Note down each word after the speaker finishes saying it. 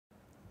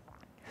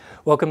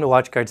Welcome to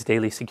WatchGuard's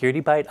Daily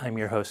Security Byte. I'm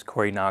your host,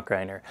 Corey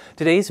Nachreiner.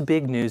 Today's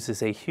big news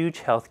is a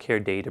huge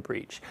healthcare data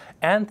breach.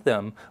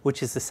 Anthem,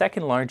 which is the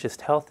second largest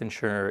health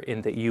insurer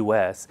in the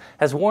U.S.,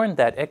 has warned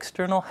that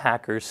external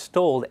hackers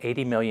stole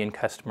 80 million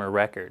customer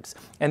records.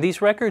 And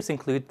these records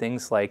include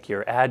things like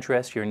your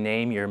address, your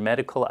name, your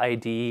medical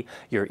ID,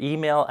 your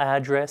email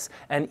address,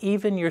 and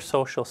even your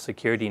social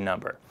security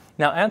number.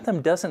 Now,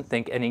 Anthem doesn't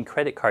think any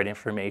credit card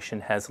information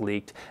has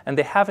leaked, and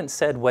they haven't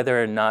said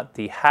whether or not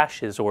the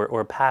hashes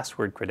or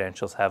password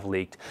credentials have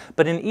leaked.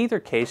 But in either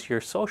case, your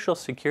social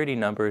security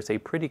number is a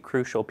pretty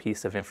crucial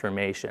piece of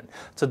information.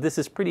 So this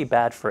is pretty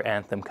bad for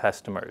Anthem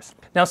customers.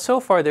 Now,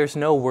 so far, there's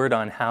no word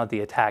on how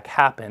the attack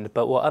happened,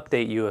 but we'll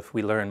update you if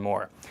we learn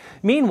more.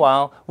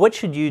 Meanwhile, what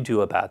should you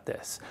do about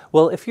this?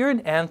 Well, if you're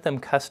an Anthem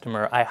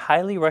customer, I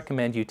highly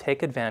recommend you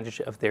take advantage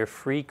of their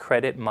free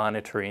credit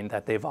monitoring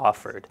that they've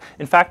offered.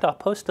 In fact, I'll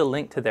post a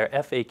link to their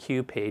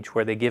FAQ page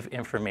where they give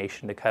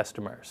information to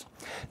customers.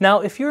 Now,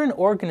 if you're an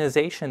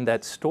organization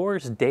that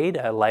stores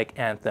data like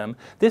Anthem,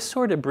 this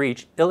sort of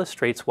breach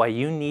illustrates why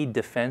you need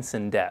defense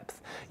in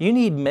depth. You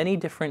need many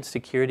different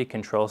security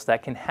controls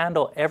that can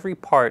handle every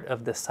part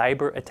of the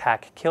cyber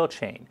attack kill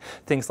chain.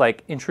 Things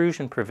like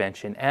intrusion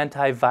prevention,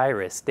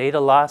 antivirus, data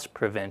loss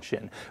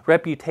prevention,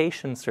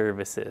 reputation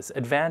services,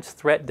 advanced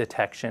threat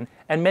detection,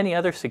 and many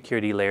other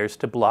security layers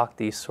to block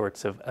these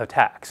sorts of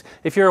attacks.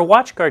 If you're a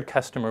WatchGuard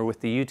customer with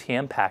the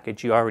UTM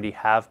package, you already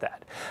have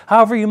that.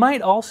 However, you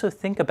might also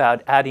think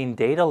about adding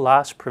data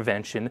loss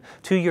prevention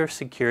to your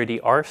security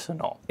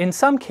arsenal. In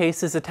some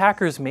cases,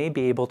 attackers may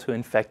be able to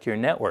infect your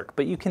network,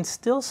 but you can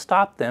still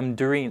stop them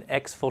during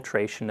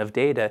exfiltration of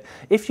data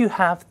if you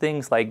have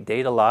things like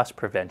data loss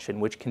prevention,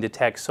 which can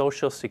detect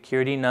social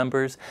security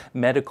numbers,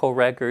 medical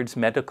records,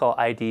 medical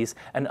IDs,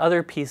 and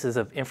other pieces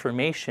of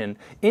information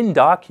in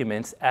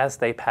documents as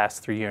they pass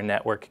through your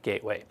network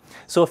gateway.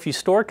 So if you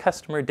store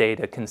customer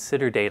data,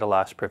 consider data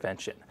loss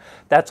prevention.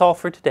 That's all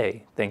for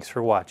today. Thanks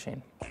for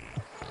watching.